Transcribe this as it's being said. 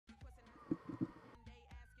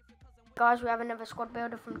Guys, we have another squad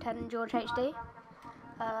builder from Ted and George HD.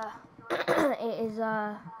 It is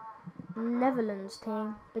a Netherlands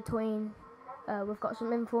team between, we've got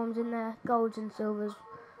some informs in there, golds and silvers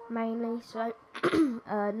mainly, so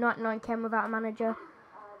 99 chem without a manager,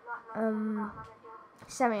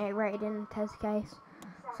 78 rated in Ted's case,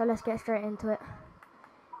 so let's get straight into it.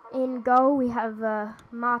 In goal we have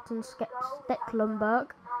Martin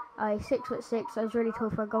Stecklenburg. He's 6'6", so he's really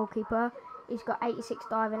tall for a goalkeeper. He's got 86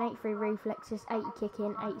 diving, 83 reflexes, 80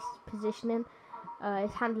 kicking, 80 positioning.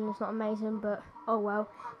 His handling is not amazing, but oh well.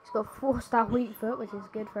 He's got 4-star weak foot, which is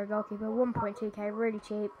good for a goalkeeper. 1.2k, really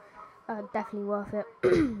cheap. Definitely worth it.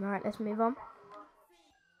 Right, let's move on.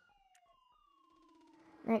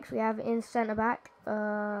 Next we have in centre back,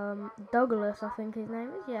 Douglas, I think his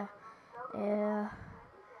name is. Yeah.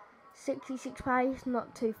 66 pace,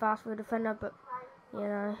 not too fast for a defender, but you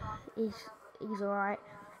know he's alright.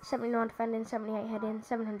 79 defending, 78 heading,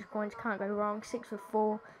 700 coins, can't go wrong.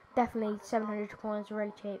 6'4", definitely 700 coins,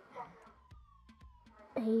 really cheap.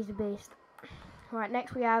 He's a beast. Right,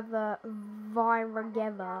 next we have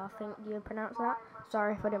Virageva, I think you pronounce that.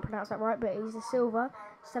 Sorry if I didn't pronounce that right, but he's a silver,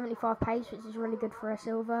 75 pace, which is really good for a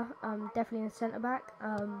silver. Definitely in centre back.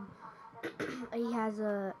 He has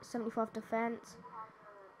a 75 defence.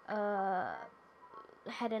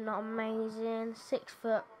 Heading not amazing. 6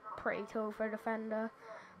 foot, pretty tall for a defender.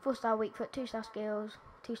 4-star weak foot, 2-star skills.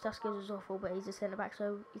 2-star skills is awful, but he's a centre back,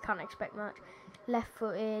 so you can't expect much. Left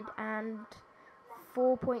footed and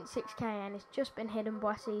 4.6k, and it's just been hidden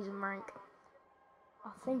by season rank. I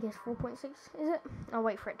think it's 4.6, is it? I'll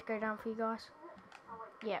wait for it to go down for you guys.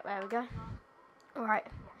 Yeah, there we go. Alright,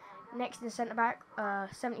 next in centre back,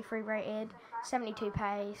 73 rated, 72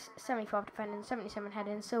 pace, 75 defending, 77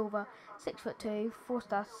 heading, silver, 6'2",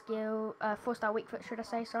 4-star skill, 4-star weak foot, should I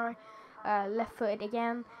say? Sorry. Left footed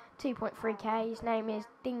again, 2.3k. His name is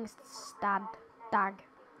Dingstad Dag.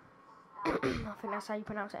 I think that's how you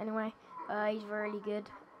pronounce it anyway. He's really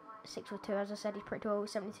good. 6'2", as I said, he's pretty tall,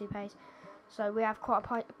 72 pace. So we have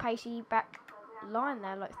quite a pacey back line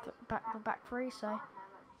there, like back three. So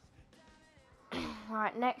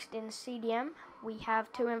right, next in CDM we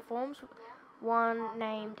have 2 informs. One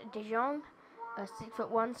named De Jong,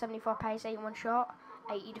 6'1", 75 pace, 81 shot,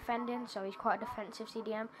 80 defending, so he's quite a defensive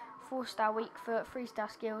CDM. 4-star weak foot, 3-star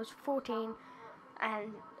skills,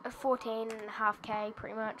 14.5k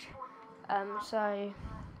pretty much. So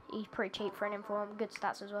he's pretty cheap for an inform, good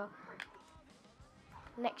stats as well.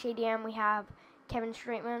 Next CDM we have Kevin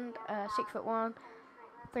Streetman, 6'1",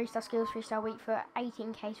 3-star skills, 3-star weak foot,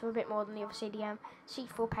 18k, so a bit more than the other CDM.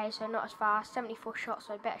 64 pace, so not as fast. 74 shot,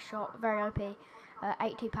 so better shot, very OP.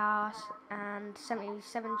 82 pass and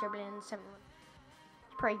 77 dribbling, 71.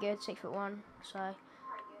 It's pretty good, 6'1", so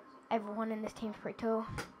everyone in this team's pretty tall.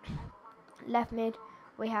 Left mid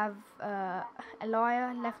we have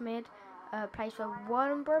Elia, left mid, plays for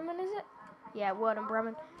Worden Bremen, is it? Yeah, Worden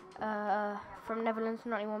Bremen. From Netherlands,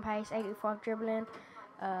 91 pace, 85 dribbling,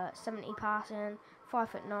 70 passing,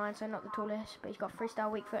 5'9", so not the tallest, but he's got 3-star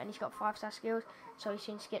weak foot and he's got 5-star skills, so he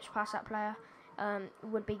soon skips past that player.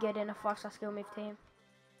 Would be good in a 5-star skill move team.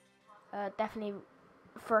 Definitely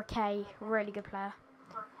for a K, really good player.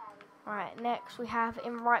 Alright, next we have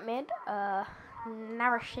in right mid,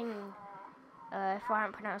 Narashing. If I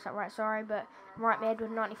haven't pronounced that right, sorry, but right mid with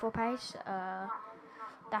 94 pace.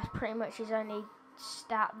 That's pretty much his only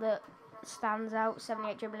stat that stands out.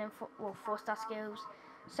 78 dribbling, 4-star skills,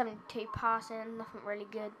 72 passing, nothing really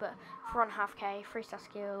good, but 4.5k, 3-star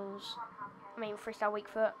skills, 3-star weak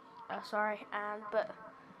foot, but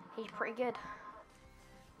he's pretty good.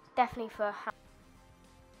 Definitely for.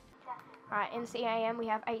 Right, in CAM we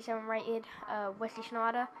have 87 rated, Wesley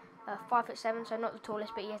Schneider, 5'7", so not the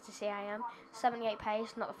tallest, but he has the CAM. 78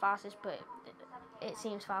 pace, not the fastest, but it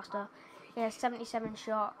seems faster. He has 77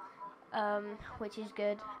 shot, which is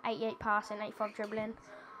good. 88 passing, 85 dribbling,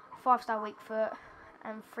 5-star weak foot,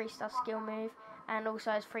 and 3-star skill move. And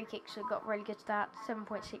also his free kicks have got really good stats.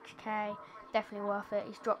 7.6k, definitely worth it.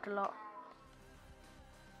 He's dropped a lot.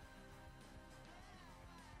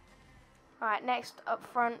 Alright, next up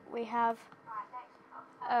front we have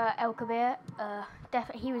El Kabir.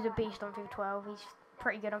 He was a beast on FIFA 12. He's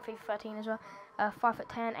pretty good on FIFA 13 as well.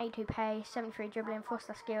 5'10", 82 pace, 73 dribbling,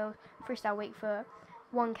 4-star skills, 3-star weak foot,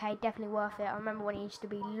 1k, definitely worth it. I remember when he used to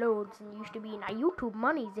be loads and used to be in our YouTube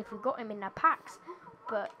monies if we got him in the packs.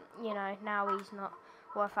 But you know, now he's not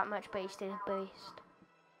worth that much, but he's still a beast.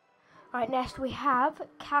 Alright, next we have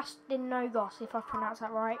Castinogos, if I pronounce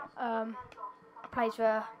that right. Plays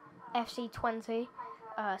for FC 20,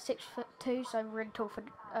 6'2", so really tall for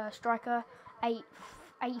striker.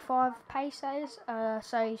 85 pace that is,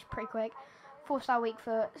 so he's pretty quick. 4-star weak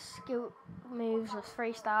foot, skill moves of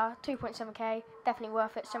 3-star, 2.7k, definitely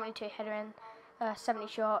worth it. 72 header in, 70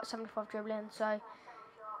 shot, 75 dribbling, so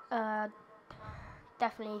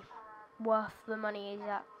definitely worth the money he's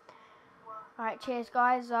at. Alright, cheers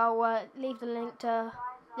guys. I'll leave the link to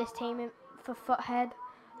this team for Foothead,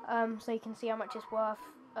 so you can see how much it's worth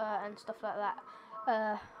and stuff like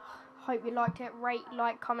that. Hope you liked it. Rate,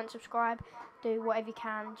 like, comment, subscribe. Do whatever you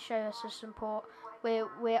can. Show us some support.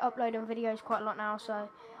 We're uploading videos quite a lot now, so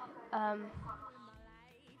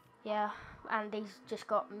yeah. And he's just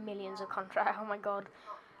got millions of contracts. Oh my god.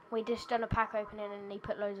 We just done a pack opening and he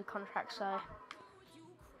put loads of contracts, so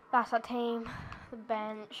that's our team. The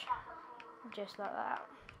bench. Just like that.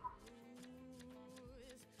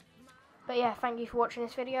 But yeah, thank you for watching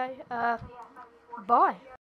this video. Bye.